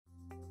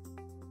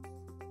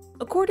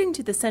According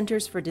to the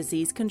Centers for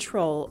Disease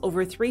Control,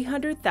 over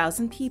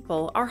 300,000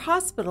 people are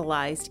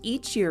hospitalized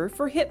each year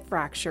for hip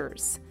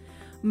fractures.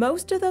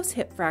 Most of those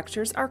hip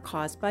fractures are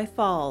caused by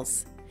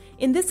falls.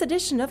 In this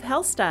edition of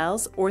Health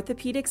Styles,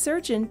 orthopedic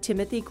surgeon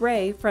Timothy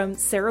Gray from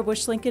Sarah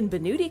Bush Lincoln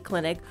Benuti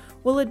Clinic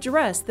will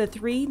address the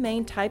three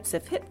main types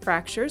of hip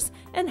fractures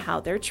and how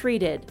they're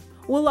treated.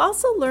 We'll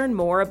also learn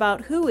more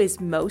about who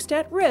is most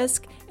at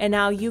risk and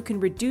how you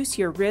can reduce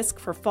your risk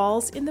for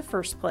falls in the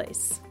first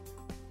place.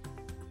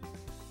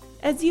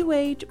 As you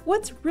age,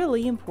 what's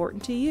really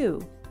important to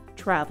you?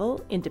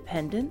 Travel,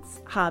 independence,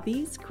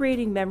 hobbies,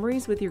 creating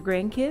memories with your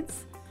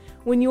grandkids?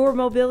 When your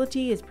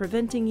mobility is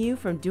preventing you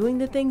from doing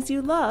the things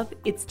you love,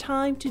 it's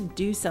time to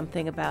do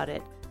something about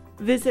it.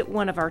 Visit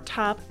one of our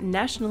top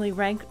nationally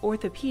ranked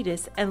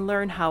orthopedists and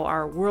learn how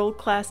our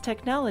world-class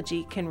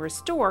technology can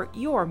restore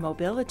your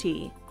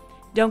mobility.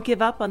 Don't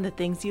give up on the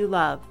things you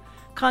love.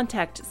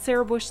 Contact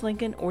Sarah Bush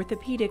Lincoln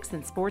Orthopedics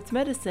and Sports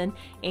Medicine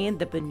and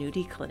the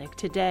Benuti Clinic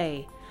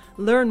today.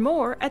 Learn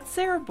more at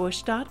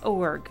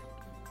sarahbush.org.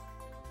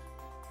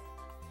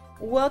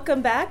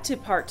 Welcome back to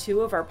part 2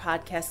 of our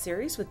podcast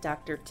series with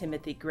Dr.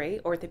 Timothy Gray,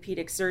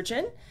 orthopedic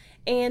surgeon.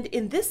 And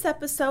in this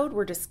episode,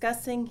 we're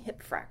discussing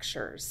hip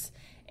fractures.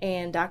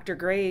 And Dr.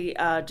 Gray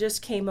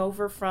just came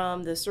over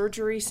from the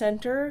surgery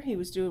center. He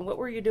was doing, what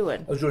were you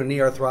doing? I was doing a knee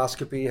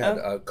arthroscopy, had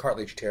a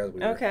cartilage tear. That we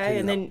were okay,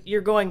 and then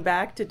you're going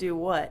back to do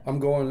what? I'm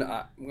going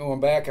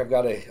back. I've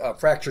got a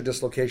fracture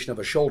dislocation of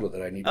a shoulder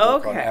that I need to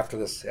work on after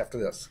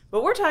this.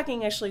 But we're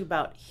talking actually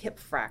about hip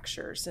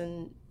fractures.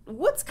 And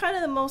what's kind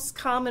of the most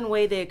common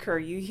way they occur?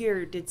 You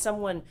hear, did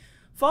someone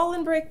fall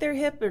and break their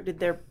hip, or did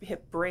their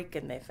hip break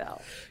and they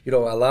fell? You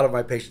know, a lot of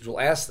my patients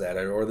will ask that,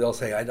 or they'll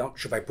say,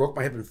 if I broke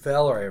my hip and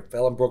fell, or I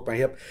fell and broke my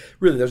hip.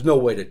 Really, there's no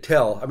way to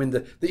tell. I mean,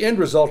 the end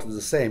result is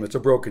the same. It's a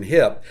broken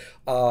hip.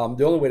 The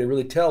only way to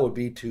really tell would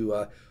be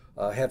to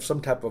have some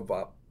type of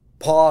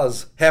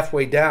pause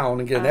halfway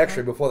down and get an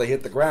x-ray before they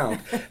hit the ground,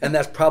 and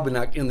that's probably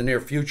not in the near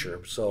future.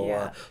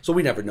 So so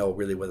we never know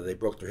really whether they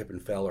broke their hip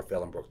and fell, or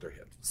fell and broke their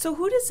hip. So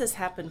who does this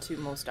happen to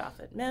most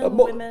often? Men,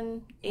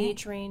 women,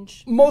 age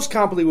range? Most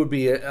commonly would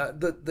be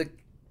the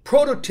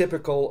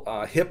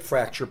prototypical hip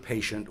fracture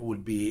patient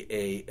would be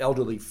a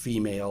elderly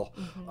female.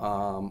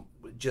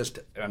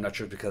 I'm not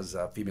sure because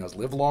females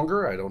live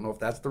longer. I don't know if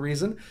that's the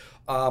reason.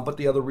 But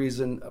the other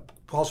reason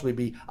possibly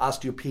be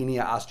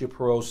osteopenia,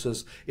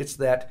 osteoporosis. It's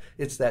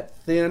that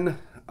thin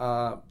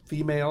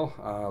female,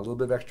 a little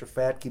bit of extra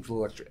fat, keeps a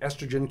little extra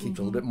estrogen, keeps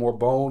a little bit more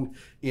bone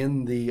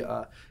in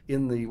the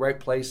right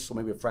place, so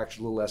maybe a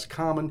fracture a little less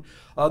common.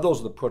 Those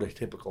are the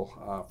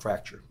prototypical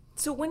fracture.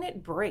 So when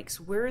it breaks,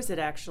 where is it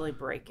actually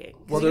breaking?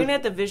 Because you're going to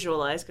have to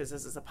visualize, because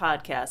this is a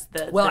podcast.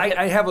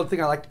 I have a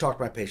thing I like to talk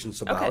to my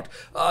patients about.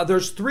 Okay.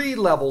 There's 3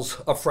 levels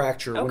of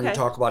fracture when we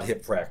talk about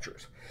hip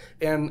fractures.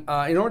 And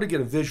in order to get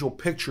a visual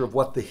picture of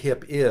what the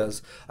hip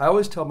is, I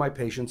always tell my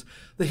patients,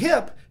 the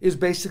hip is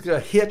basically a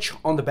hitch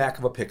on the back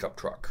of a pickup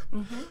truck.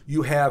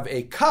 You have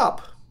a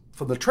cup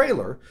from the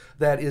trailer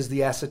that is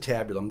the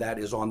acetabulum, that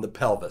is on the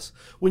pelvis.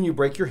 When you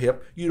break your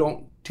hip, you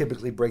don't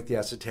typically break the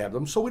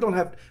acetabulum, so we don't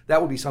have,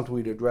 that would be something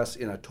we'd address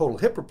in a total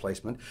hip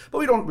replacement, but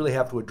we don't really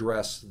have to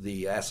address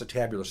the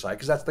acetabular side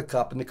because that's the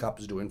cup, and the cup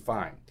is doing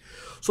fine.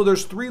 So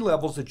there's 3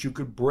 levels that you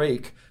could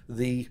break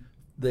the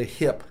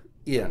hip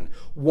in.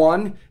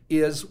 One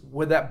is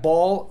when that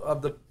ball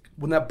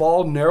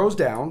narrows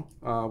down.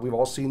 We've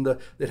all seen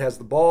it has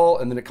the ball,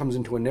 and then it comes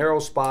into a narrow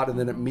spot, and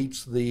then it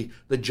meets the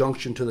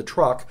junction to the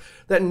truck.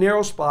 That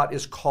narrow spot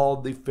is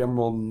called the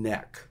femoral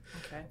neck.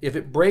 Okay. If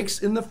it breaks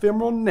in the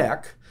femoral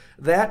neck,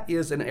 that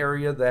is an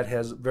area that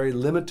has very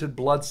limited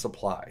blood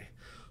supply.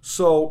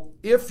 So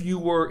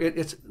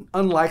it's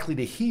unlikely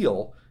to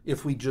heal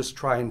if we just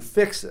try and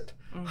fix it.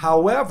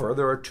 However,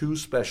 there are 2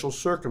 special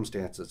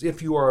circumstances.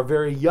 If you are a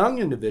very young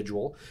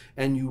individual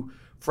and you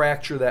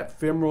fracture that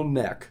femoral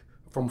neck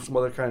from some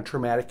other kind of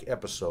traumatic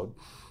episode,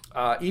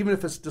 even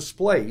if it's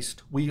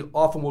displaced, we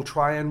often will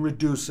try and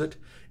reduce it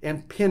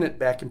and pin it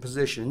back in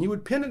position. And you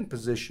would pin it in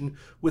position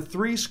with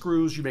 3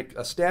 screws. You make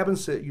a stab and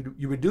sit.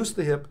 You reduce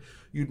the hip.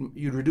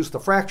 You'd reduce the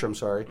fracture.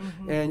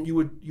 And you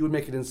would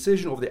make an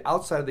incision over the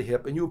outside of the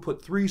hip, and you would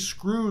put 3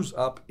 screws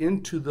up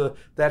into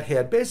that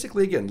head.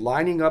 Basically, again,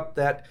 lining up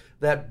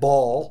that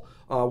ball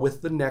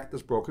with the neck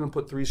that's broken, and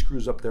put 3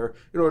 screws up there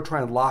in order to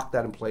try and lock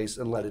that in place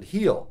and let it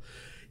heal.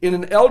 In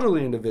an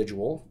elderly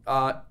individual,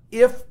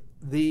 if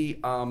the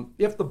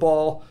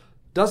ball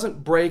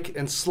doesn't break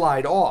and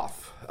slide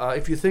off,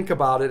 if you think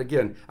about it,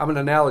 again, I'm an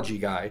analogy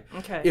guy.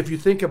 Okay. If you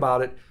think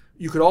about it,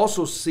 you could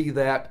also see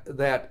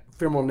that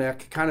femoral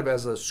neck kind of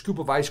as a scoop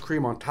of ice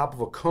cream on top of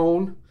a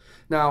cone.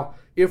 Now,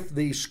 if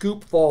the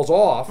scoop falls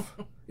off,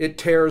 it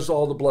tears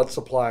all the blood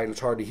supply and it's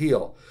hard to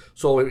heal.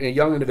 So in a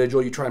young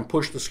individual, you try and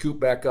push the scoop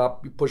back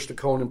up, you push the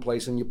cone in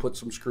place, and you put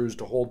some screws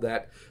to hold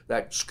that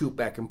scoop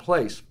back in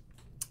place.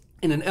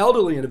 In an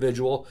elderly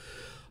individual,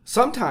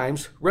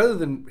 Sometimes, rather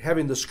than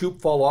having the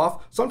scoop fall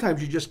off,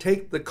 sometimes you just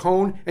take the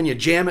cone and you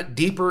jam it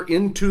deeper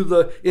into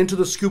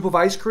the scoop of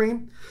ice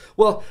cream.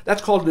 Well,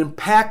 that's called an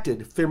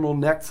impacted femoral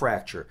neck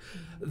fracture.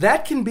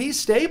 That can be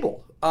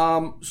stable.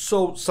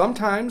 So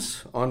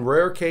sometimes, on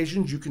rare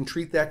occasions, you can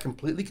treat that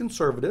completely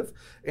conservative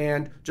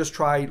and just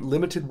try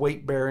limited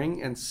weight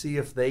bearing and see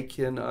if they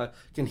can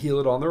heal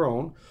it on their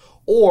own.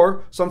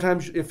 Or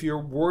sometimes, if you're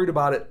worried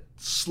about it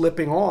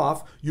slipping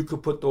off, you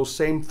could put those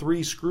same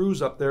 3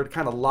 screws up there to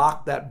kind of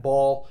lock that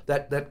ball,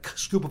 that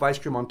scoop of ice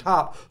cream on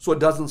top, so it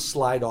doesn't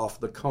slide off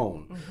the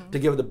cone to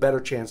give it a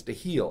better chance to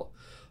heal.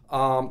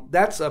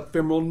 That's a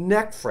femoral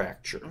neck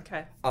fracture.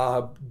 Okay.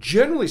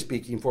 Generally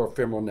speaking, for a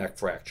femoral neck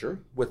fracture,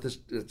 with this,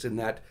 it's in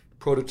that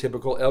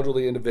prototypical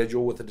elderly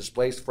individual with a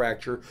displaced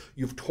fracture.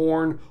 You've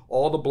torn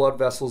all the blood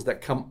vessels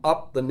that come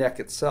up the neck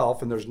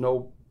itself, and there's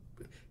not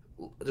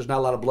a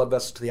lot of blood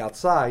vessels to the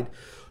outside.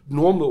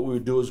 Normally what we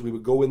would do is we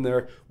would go in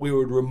there, we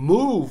would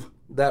remove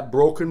that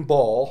broken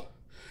ball,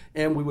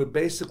 and we would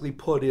basically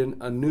put in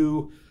a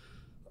new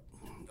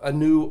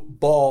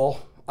ball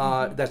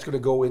that's going to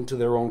go into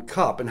their own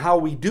cup. And how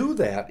we do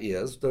that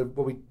is,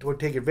 we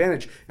take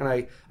advantage, and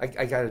I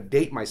got to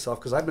date myself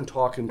because I've been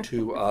talking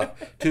to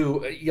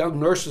young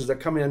nurses that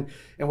come in,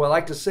 and what I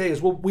like to say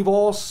is, well, we've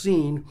all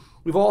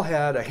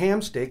had a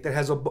ham steak that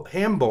has a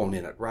ham bone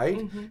in it, right?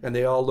 And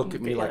they all look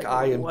at me like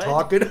I am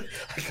talking,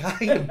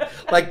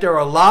 like there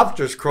are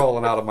lobsters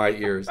crawling out of my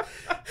ears.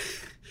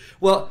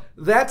 Well,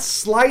 that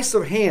slice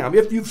of ham,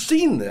 if you've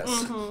seen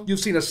this,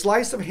 you've seen a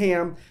slice of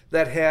ham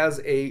that has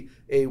a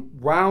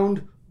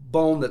round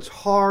bone that's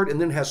hard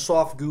and then has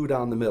soft goo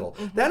down the middle.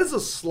 That is a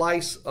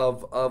slice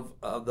of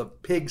the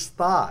pig's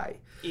thigh.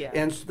 Yeah.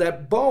 And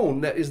that bone,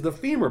 that is the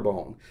femur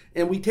bone.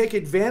 And we take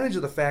advantage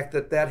of the fact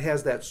that that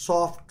has that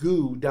soft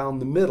goo down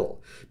the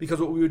middle. Because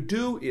what we would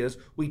do is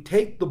we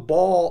take the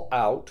ball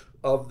out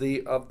of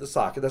the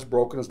socket that's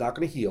broken, it's not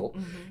going to heal,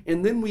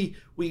 and then we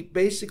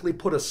basically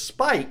put a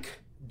spike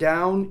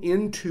down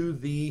into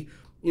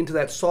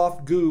that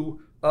soft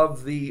goo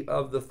of the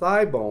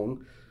thigh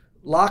bone,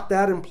 lock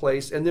that in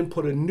place, and then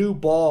put a new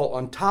ball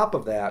on top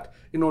of that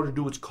in order to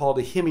do what's called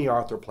a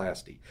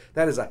hemiarthroplasty.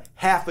 That is a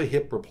half a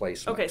hip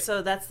replacement. Okay,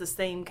 so that's the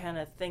same kind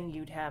of thing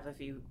you'd have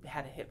if you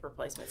had a hip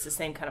replacement. It's the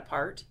same kind of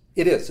part?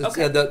 It is.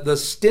 Okay. The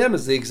stem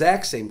is the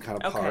exact same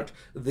kind of part.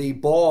 The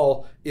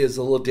ball is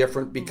a little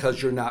different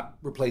because you're not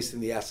replacing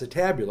the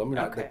acetabulum,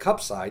 not the cup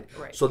side.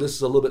 Right. So this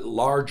is a little bit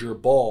larger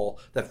ball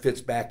that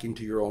fits back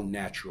into your own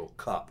natural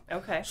cup.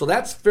 Okay. So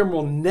that's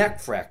femoral neck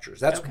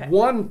fractures. That's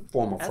one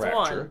form of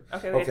fracture. One.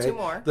 Okay, we have 2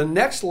 more. The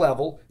next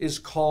level is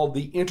called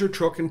the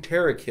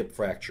intertrochanteric hip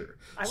fracture.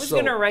 I was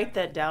going to write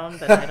that down,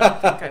 but I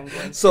don't think I'm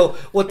going to. So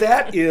what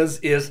that is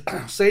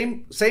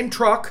same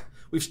truck.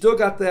 We've still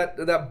got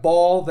that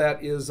ball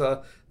that is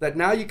that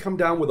now you come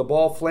down with the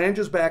ball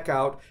flanges back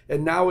out,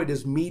 and now it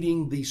is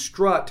meeting the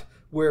strut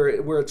where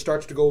it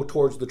starts to go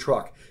towards the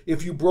truck.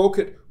 If you broke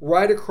it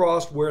right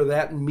across where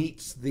that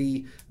meets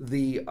the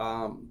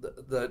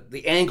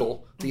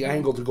angle,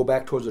 angle to go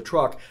back towards the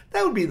truck,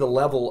 that would be the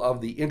level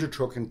of the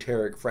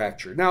intertrochanteric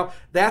fracture. Now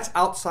that's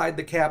outside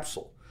the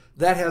capsule.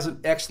 That has an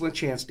excellent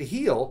chance to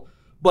heal,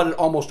 but it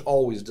almost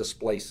always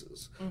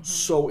displaces.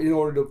 So in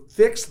order to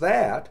fix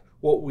that,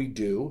 what we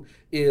do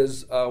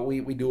is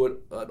we do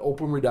an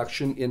open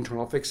reduction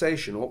internal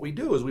fixation. What we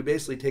do is we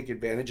basically take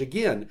advantage,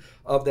 again,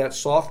 of that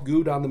soft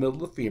goo down the middle of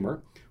the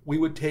femur. We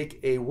would take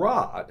a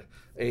rod,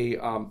 a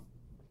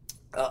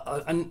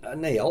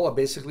nail.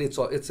 Basically, it's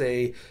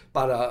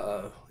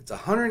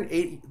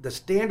 180. The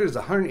standard is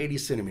 180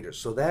 centimeters.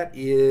 So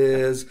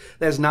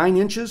that's 9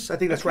 inches. I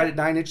think that's right at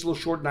 9 inches, a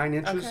little short, 9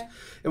 inches. Okay.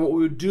 And what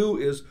we would do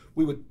is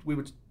we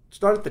would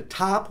start at the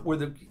top where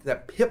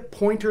that hip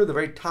pointer, the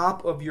very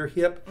top of your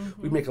hip.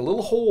 We'd make a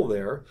little hole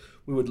there.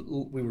 We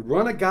would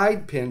run a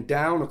guide pin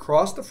down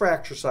across the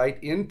fracture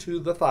site into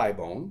the thigh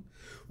bone.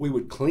 We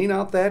would clean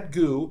out that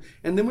goo,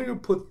 and then we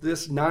would put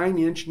this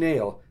 9-inch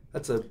nail.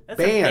 That's a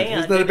band.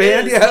 Isn't that a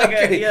band? Yeah. Like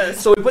okay.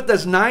 Yes. So we put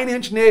this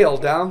 9-inch nail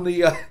down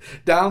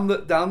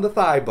the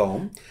thigh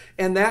bone,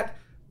 and that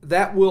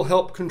will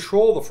help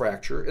control the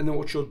fracture. And then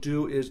what you'll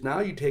do is now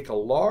you take a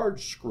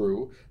large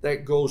screw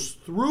that goes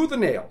through the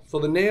nail. So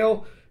the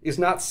nail is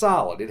not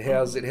solid. It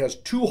has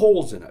 2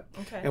 holes in it.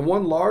 Okay. And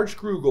one large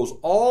screw goes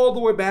all the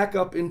way back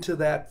up into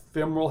that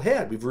femoral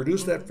head. We've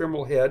reduced that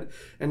femoral head,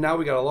 and now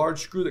we got a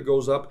large screw that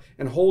goes up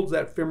and holds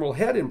that femoral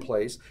head in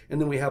place. And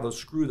then we have a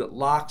screw that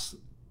locks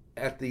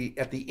at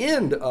the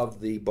end of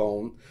the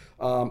bone,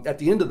 at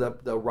the end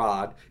of the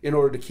rod, in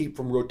order to keep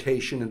from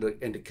rotation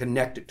and to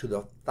connect it to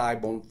the thigh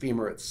bone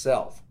femur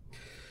itself.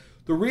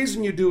 The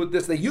reason you do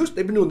this, they've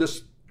been doing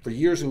this for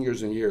years and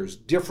years and years.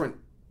 Different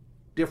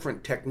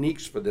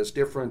techniques for this,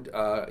 different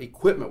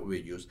equipment we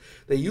would use.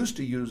 They used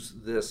to use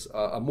this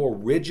a more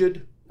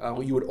rigid.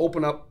 You would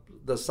open up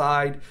the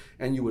side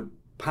and you would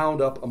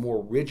pound up a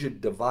more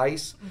rigid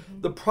device.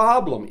 The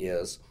problem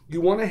is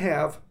you want to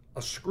have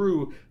a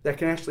screw that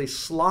can actually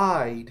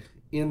slide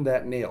in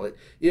that nail.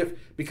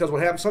 Because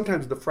what happens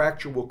sometimes, the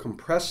fracture will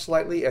compress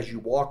slightly as you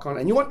walk on it,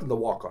 and you want them to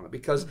walk on it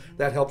because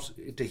that helps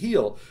it to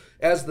heal.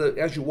 As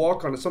you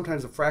walk on it,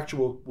 sometimes the fracture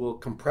will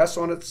compress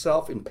on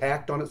itself,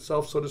 impact on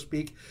itself, so to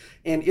speak.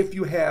 And if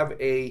you have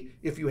a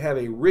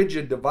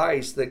rigid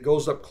device that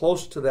goes up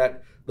close to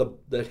that,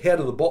 the head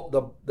of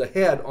the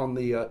head on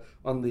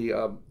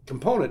the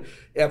component,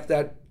 if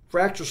that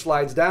fracture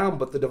slides down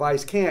but the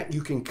device can't,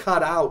 you can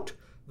cut out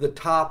the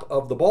top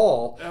of the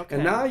ball,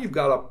 and now you've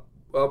got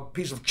a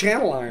piece of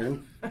channel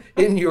iron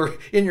in your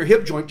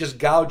hip joint, just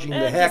gouging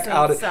the heck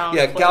out of out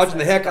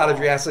of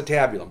your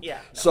acetabulum. Yeah,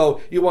 no.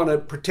 So you want to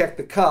protect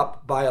the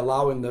cup by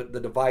allowing the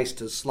device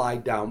to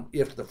slide down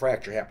if the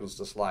fracture happens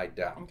to slide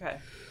down. Okay.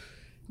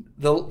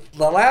 The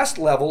last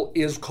level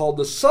is called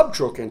the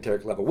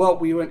subtrochanteric level. Well,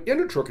 we went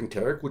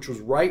intertrochanteric, which was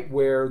right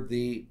where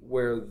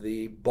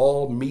the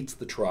ball meets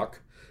the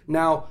truck.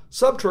 Now,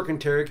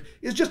 subtrochanteric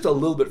is just a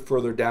little bit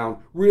further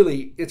down.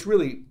 It's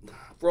really,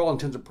 for all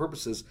intents and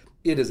purposes,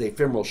 it is a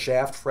femoral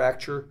shaft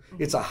fracture.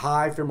 It's a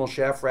high femoral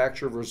shaft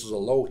fracture versus a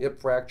low hip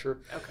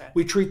fracture. Okay.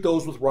 We treat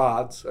those with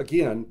rods.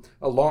 Again,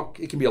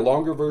 it can be a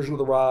longer version of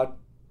the rod.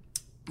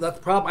 That's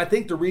the problem. I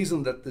think the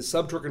reason that the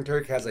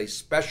subtrochanteric has a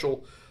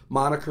special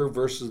moniker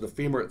versus the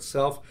femur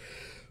itself,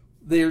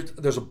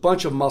 there's a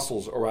bunch of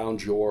muscles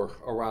around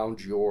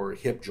your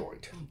hip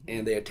joint,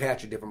 and they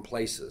attach at different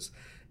places.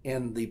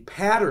 And the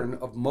pattern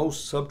of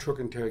most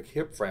subtrochanteric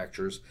hip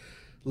fractures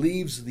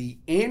leaves the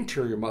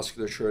anterior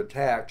musculature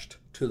attached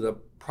to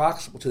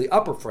the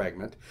upper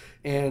fragment,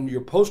 and your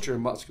posterior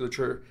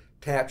musculature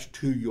attached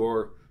to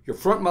your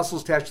front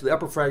muscles attached to the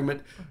upper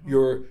fragment,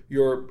 your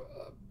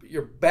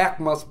back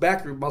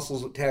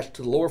muscles attached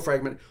to the lower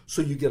fragment.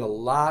 So you get a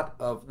lot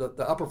of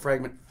the upper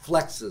fragment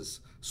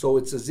flexes. So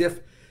it's as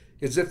if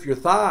your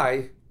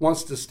thigh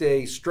wants to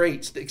stay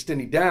straight,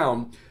 extending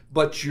down,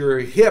 but your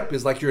hip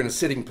is like you're in a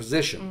sitting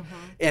position.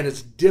 And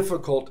it's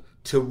difficult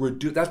to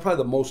reduce. That's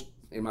probably the most,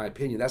 in my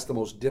opinion, that's the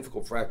most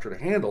difficult fracture to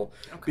handle,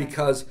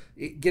 because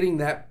getting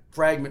that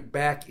fragment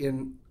back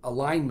in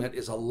alignment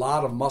is a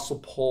lot of muscle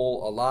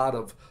pull, a lot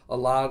of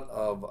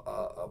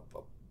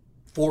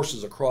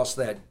forces across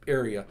that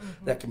area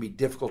that can be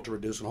difficult to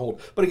reduce and hold.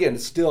 But again,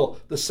 it's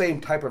still the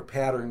same type of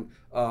pattern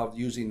of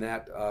using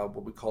that,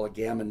 what we call a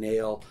gamma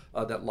nail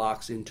that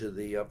locks into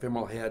the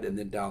femoral head and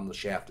then down the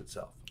shaft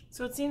itself.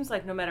 So it seems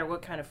like no matter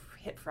what kind of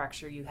hip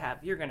fracture you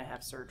have, you're going to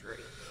have surgery.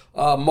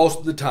 Most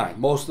of the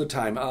time.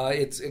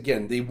 It's,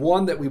 again, the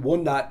one that we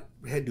would not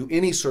do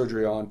any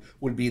surgery on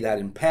would be that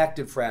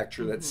impacted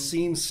fracture that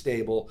seems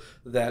stable,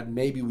 that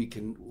maybe we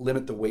can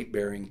limit the weight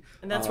bearing.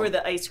 And that's where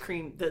the ice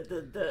cream,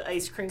 the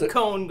ice cream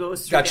cone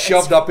goes through. Got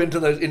shoved up into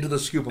the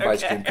scoop of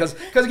ice cream. Because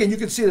again, you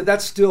can see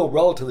that's still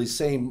relatively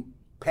same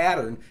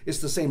pattern. It's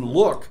the same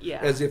look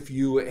as if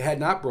you had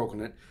not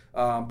broken it.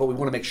 But we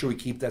want to make sure we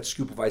keep that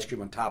scoop of ice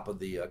cream on top of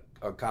the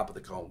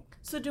cone.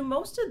 So do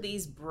most of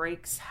these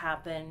breaks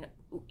happen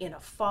in a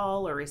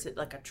fall, or is it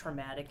like a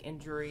traumatic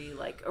injury?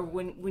 Or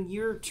when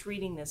you're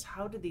treating this,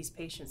 how do these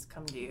patients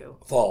come to you?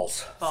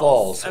 Falls.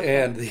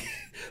 Okay. And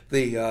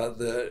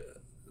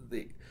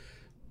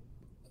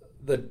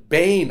the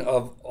bane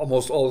of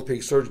almost all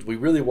orthopedic surgeons, we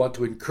really want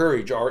to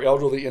encourage our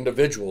elderly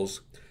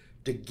individuals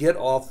to get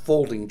off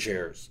folding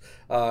chairs.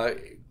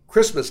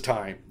 Christmas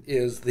time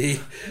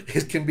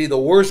can be the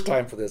worst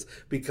time for this,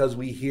 because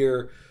we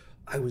hear,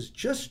 I was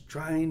just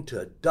trying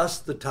to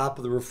dust the top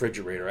of the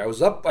refrigerator.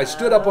 I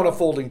stood up on a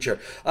folding chair.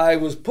 I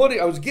was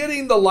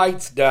getting the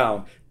lights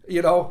down.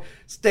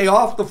 Stay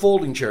off the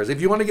folding chairs.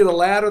 If you want to get a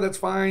ladder, that's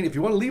fine. If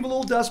you want to leave a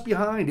little dust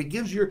behind, it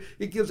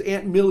gives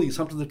Aunt Millie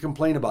something to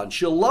complain about, and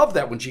she'll love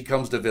that when she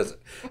comes to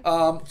visit.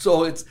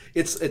 So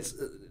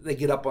you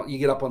get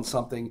up on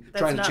something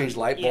trying to change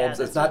light bulbs.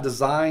 It's not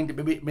designed.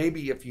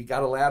 Maybe if you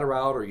got a ladder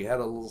out or you had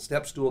a little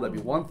step stool, that'd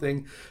be one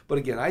thing. But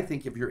again, I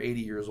think if you're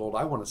 80 years old,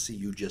 I want to see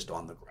you just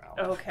on the ground.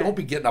 Okay. Don't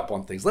be getting up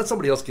on things. Let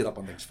somebody else get up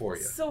on things for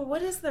you. So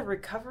what is the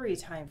recovery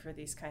time for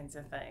these kinds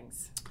of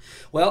things?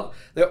 Well,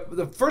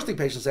 the first thing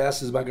patients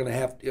ask is, am I going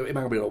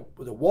to be able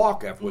to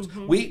walk afterwards?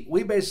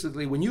 We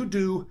basically, when you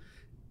do,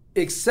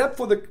 except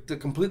for the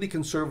completely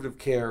conservative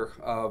care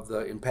of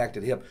the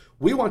impacted hip,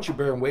 we want you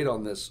bearing weight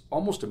on this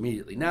almost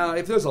immediately. Now,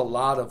 if there's a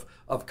lot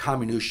of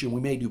comminution,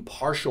 we may do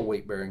partial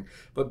weight bearing,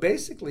 but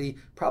basically,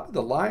 probably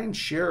the lion's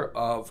share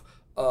of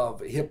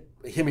hip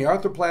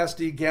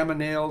hemiarthroplasty, gamma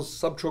nails,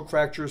 subtroch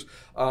fractures,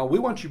 we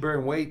want you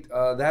bearing weight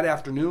that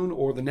afternoon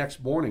or the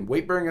next morning.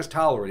 Weight bearing is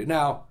tolerated.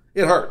 Now,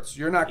 it hurts.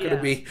 You're not going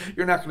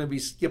to be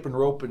skipping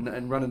rope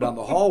and running down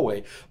the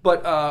hallway,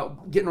 but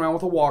getting around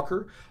with a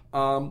walker.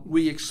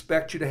 We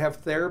expect you to have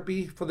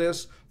therapy for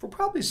this for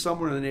probably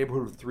somewhere in the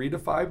neighborhood of 3 to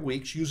 5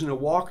 weeks, using a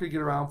walker to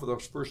get around for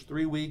those first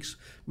 3 weeks,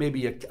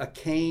 maybe a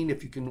cane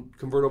if you can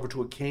convert over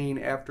to a cane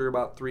after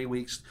about 3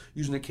 weeks,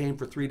 using a cane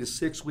for 3 to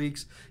 6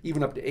 weeks,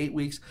 even up to 8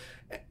 weeks.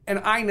 And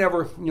I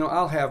never,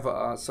 I'll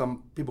have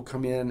some people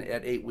come in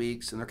at 8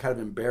 weeks and they're kind of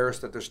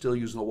embarrassed that they're still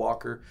using a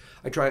walker.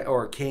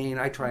 Or a cane.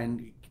 I try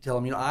and tell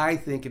them, I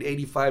think an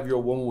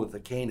 85-year-old woman with a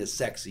cane is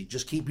sexy.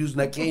 Just keep using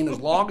that cane as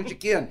long as you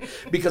can,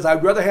 because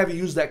I'd rather have you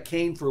use that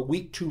cane for a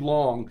week too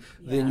long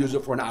than use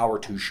it for an hour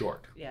too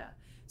short. Yeah.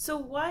 So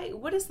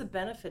what is the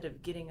benefit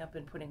of getting up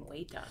and putting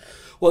weight on it?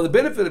 Well, the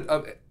benefit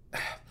of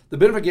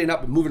getting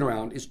up and moving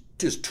around is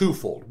just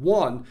twofold.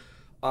 One,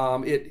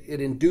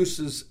 it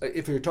induces,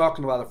 if you're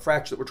talking about a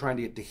fracture that we're trying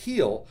to get to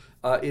heal,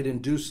 it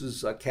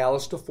induces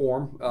callus to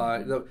form.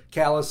 The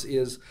callus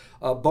is,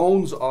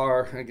 bones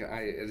are,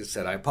 as I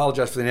said, I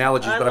apologize for the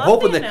analogies, but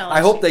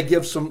I hope they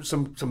give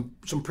some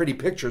pretty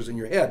pictures in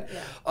your head.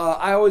 Yeah.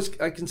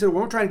 I consider,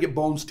 when we're trying to get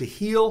bones to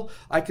heal,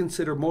 I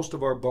consider most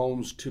of our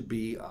bones to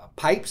be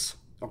pipes.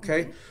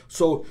 Okay,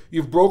 so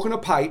you've broken a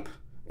pipe,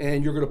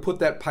 and you're going to put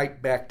that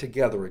pipe back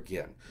together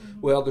again.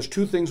 Well, there's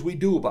two things we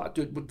do about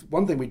it.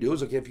 One thing we do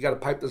is, okay, if you got a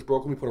pipe that's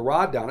broken, we put a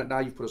rod down it. Now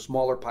you put a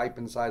smaller pipe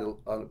inside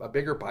a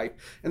bigger pipe,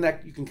 and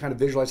that you can kind of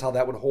visualize how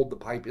that would hold the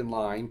pipe in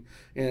line,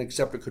 and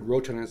except it could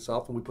rotate on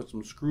itself, and we put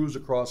some screws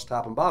across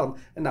top and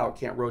bottom, and now it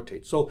can't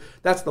rotate. So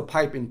that's the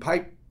pipe in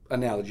pipe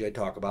analogy I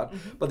talk about.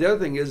 But the other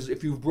thing is,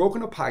 if you've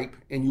broken a pipe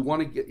and you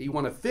want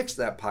to fix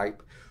that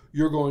pipe,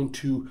 you're going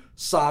to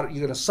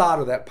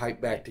solder that pipe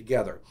back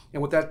together.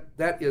 And what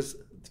that is,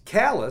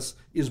 callus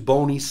is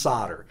bony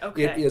solder.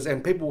 Okay. It is,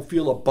 and people will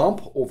feel a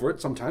bump over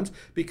it sometimes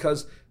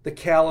because the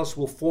callus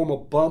will form a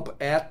bump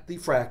at the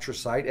fracture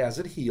site as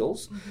it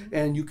heals,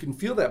 and you can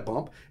feel that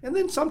bump. And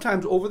then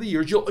sometimes over the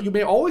years, you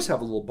may always have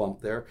a little bump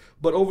there,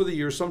 but over the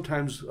years,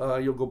 sometimes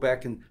you'll go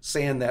back and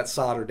sand that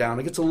solder down.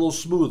 It gets a little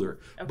smoother.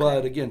 Okay.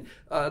 But again,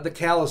 the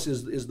callus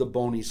is the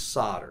bony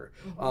solder.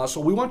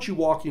 So we want you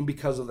walking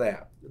because of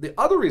that. The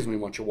other reason we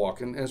want you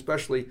walking, and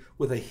especially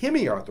with a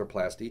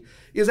hemiarthroplasty,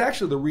 is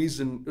actually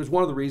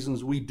one of the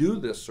reasons we do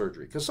this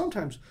surgery. Because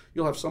sometimes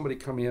you'll have somebody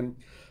come in,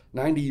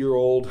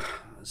 90-year-old,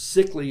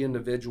 sickly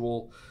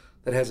individual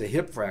that has a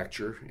hip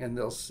fracture, and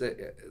they'll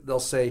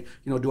say,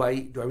 do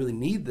I really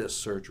need this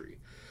surgery?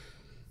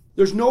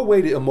 There's no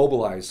way to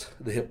immobilize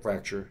the hip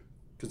fracture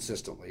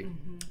consistently.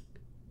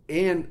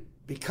 And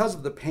because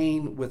of the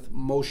pain with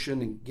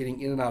motion and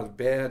getting in and out of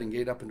bed and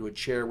getting up into a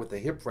chair with a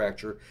hip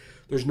fracture,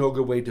 there's no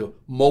good way to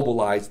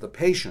mobilize the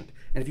patient.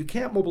 And if you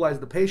can't mobilize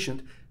the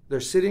patient, they're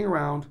sitting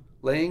around,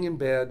 laying in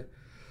bed,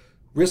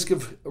 risk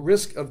of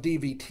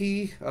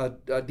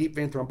DVT, deep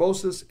vein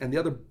thrombosis, and the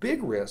other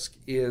big risk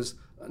is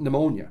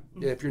pneumonia.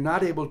 If you're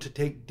not able to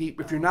take deep,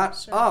 if you're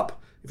not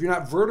up, if you're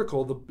not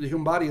vertical, the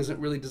human body isn't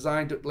really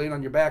designed to, laying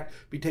on your back,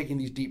 be taking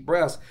these deep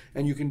breaths,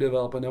 and you can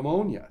develop a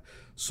pneumonia.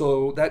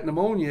 So that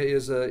pneumonia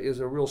is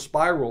a real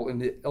spiral in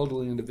the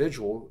elderly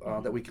individual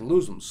that we can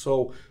lose them.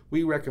 So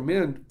we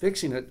recommend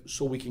fixing it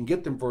so we can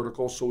get them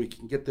vertical, so we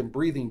can get them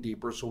breathing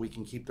deeper, so we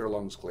can keep their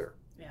lungs clear.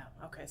 Yeah.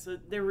 Okay. So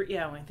when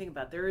I think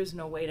about it, there is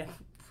no way to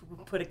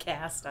put a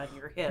cast on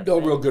your hip. No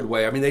real good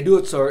way. I mean, they do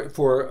it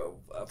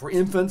for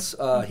infants,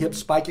 hip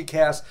spica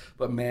cast,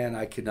 but man,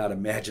 I could not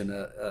imagine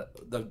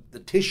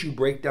the tissue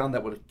breakdown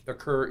that would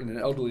occur in an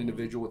elderly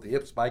individual with a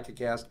hip spica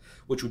cast,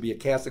 which would be a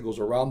cast that goes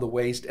around the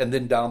waist and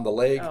then down the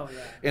leg,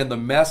 and the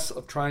mess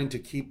of trying to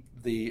keep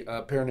the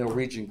perineal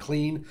region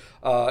clean.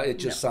 It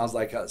just sounds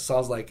like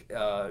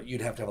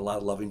you'd have to have a lot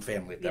of loving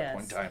family at that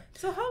point in time.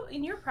 So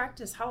in your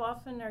practice, how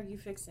often are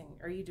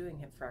you doing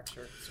hip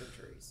fracture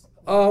surgeries?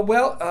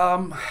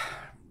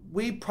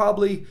 We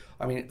probably,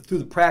 through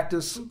the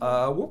practice,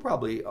 we're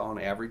probably on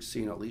average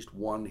seeing at least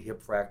one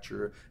hip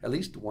fracture, at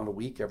least one a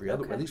week,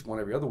 at least one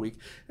every other week,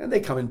 and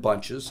they come in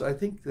bunches. I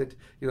think that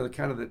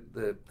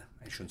the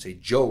I shouldn't say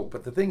joke,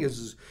 but the thing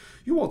is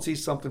you won't see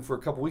something for a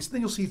couple weeks,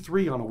 then you'll see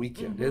 3 on a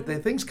weekend.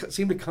 Things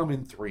seem to come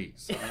in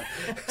threes.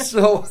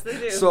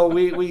 So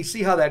we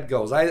see how that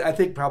goes. I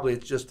think probably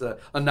it's just an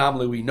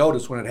anomaly we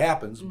notice when it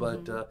happens,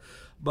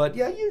 but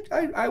yeah,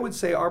 I would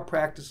say our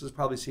practice is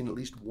probably seeing at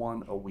least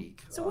one a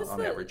week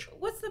on average.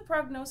 What's the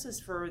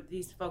prognosis for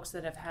these folks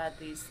that have had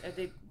these? Are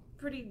they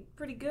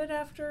pretty good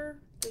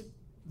after?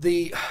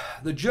 The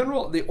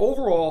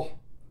overall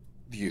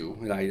view,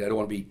 and I don't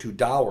want to be too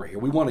dour here,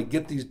 we want to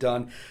get these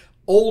done.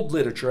 Old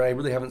literature, I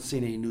really haven't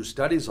seen any new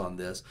studies on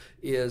this,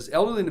 is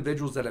elderly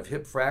individuals that have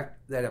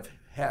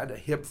had a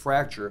hip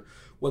fracture,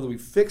 whether we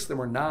fix them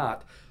or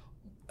not,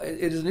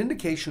 it is an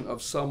indication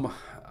of some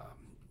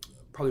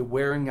probably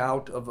wearing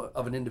out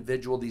of an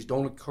individual. These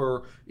don't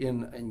occur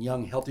in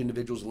young, healthy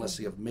individuals unless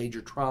they have major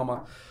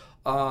trauma.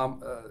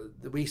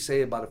 We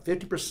say about a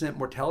 50%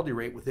 mortality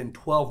rate within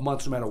 12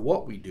 months, no matter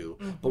what we do.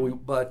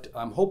 But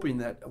I'm hoping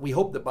that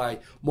by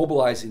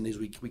mobilizing these,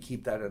 we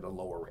keep that at a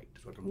lower rate.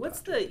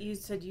 You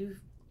said you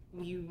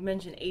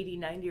mentioned 80,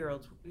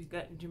 90-year-olds. Do you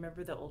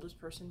remember the oldest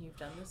person you've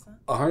done this on?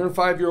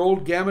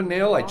 105-year-old Gamma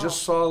Nail. Wow. I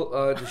just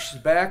saw she's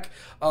back.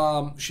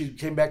 She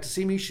came back to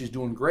see me. She's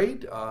doing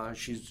great.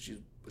 She's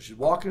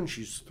walking.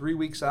 She's 3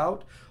 weeks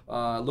out,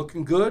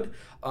 looking good.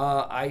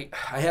 I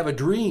have a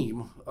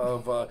dream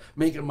of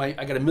making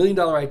I got $1 million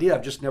idea.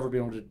 I've just never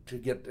been able to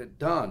get it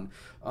done.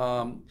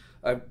 I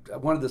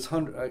wanted this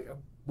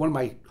one of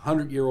my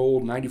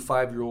 100-year-old,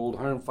 95-year-old,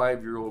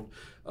 105-year-old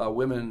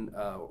women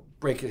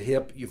break a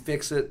hip. You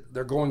fix it.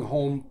 They're going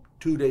home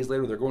 2 days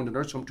later, they're going to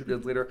nursing home 2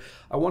 days later.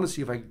 I want to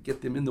see if I can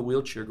get them in the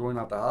wheelchair going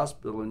out the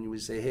hospital, and we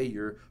say, hey,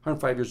 you're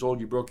 105 years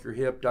old, you broke your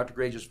hip, Dr.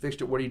 Gray just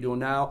fixed it, what are you doing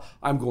now?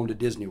 I'm going to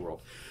Disney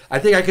World. I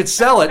think I could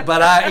sell it,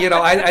 but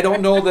I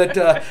don't know that,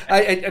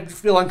 I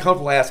feel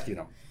uncomfortable asking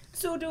them.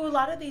 So do a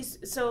lot of these,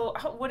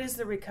 what is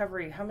the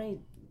recovery? How many,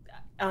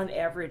 on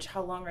average,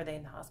 how long are they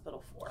in the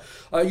hospital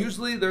for?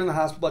 Usually they're in the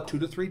hospital about 2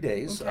 to 3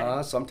 days,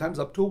 okay. Sometimes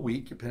up to a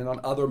week, depending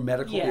on other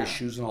medical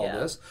issues and all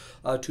this.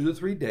 2 to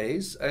 3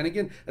 days, and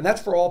again, and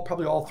that's for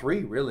probably all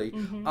three, really.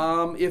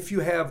 Mm-hmm. If you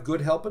have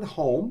good help at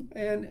home,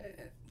 and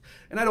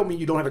I don't mean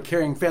you don't have a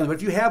caring family, but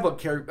if you have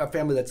a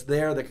family that's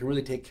there that can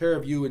really take care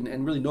of you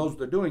and really knows what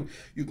they're doing,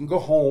 you can go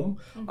home.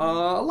 Mm-hmm.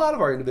 A lot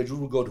of our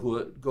individuals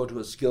will go to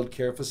a skilled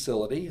care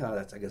facility.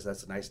 I guess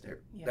that's a nice.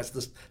 Yeah.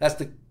 That's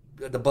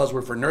the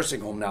buzzword for nursing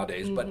home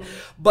nowadays, mm-hmm.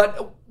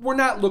 but we're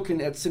not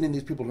looking at sending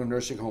these people to a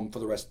nursing home for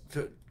the rest,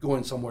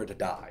 going somewhere to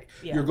die.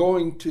 Yeah. You're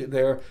going to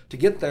there to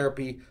get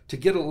therapy, to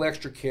get a little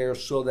extra care,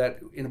 so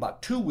that in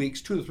about 2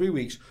 to 3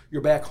 weeks,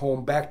 you're back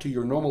home, back to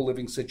your normal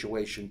living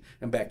situation,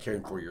 and back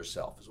caring for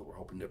yourself is what we're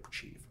hoping to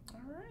achieve.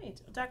 Right.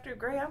 Dr.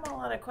 Gray, I'm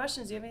all out of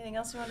questions. Do you have anything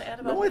else you want to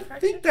add about I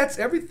think that's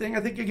everything. I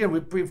think,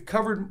 again, we've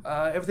covered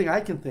everything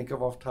I can think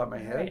of off the top of my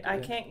head.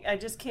 Right. I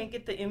just can't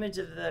get the image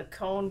of the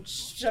cone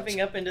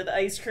shoving up into the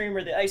ice cream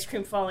or the ice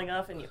cream falling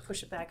off and you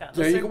push it back on.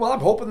 There you go. Well,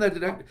 I'm hoping that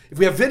if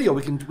we have video,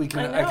 we can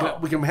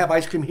have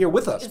ice cream here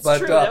with us. It's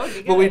true. That would be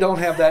good. But we don't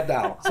have that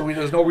now. So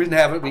there's no reason to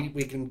have it.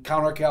 We can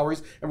count our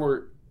calories, and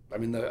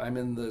I'm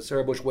in the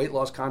Sarah Bush weight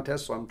loss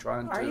contest, so I'm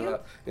trying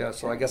to.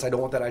 So I guess I don't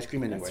want that ice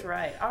cream anyway. That's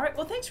right. All right.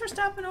 Well, thanks for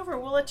stopping over.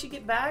 We'll let you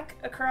get back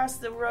across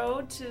the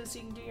road so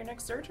you can do your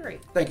next surgery.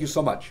 Thank you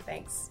so much.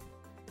 Thanks.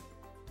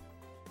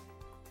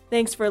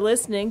 Thanks for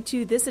listening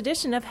to this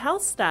edition of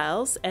Health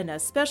Styles, and a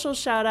special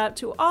shout out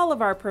to all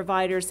of our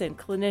providers and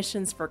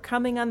clinicians for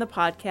coming on the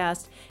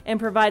podcast and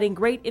providing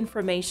great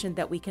information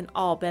that we can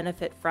all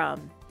benefit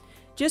from.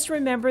 Just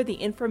remember, the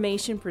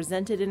information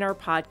presented in our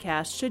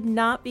podcast should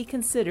not be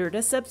considered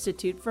a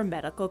substitute for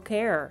medical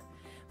care.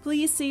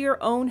 Please see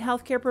your own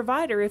healthcare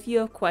provider if you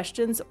have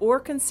questions or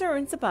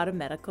concerns about a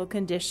medical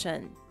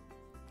condition.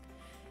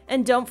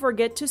 And don't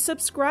forget to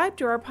subscribe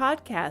to our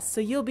podcast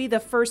so you'll be the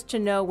first to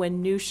know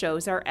when new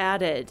shows are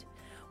added.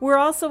 We're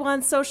also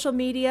on social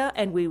media,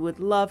 and we would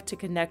love to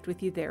connect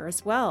with you there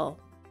as well.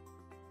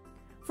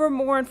 For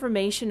more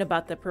information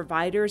about the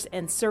providers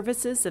and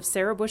services of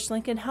Sarah Bush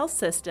Lincoln Health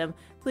System,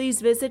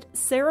 please visit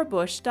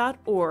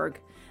sarahbush.org.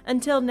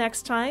 Until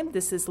next time,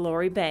 this is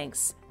Lori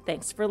Banks.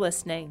 Thanks for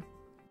listening.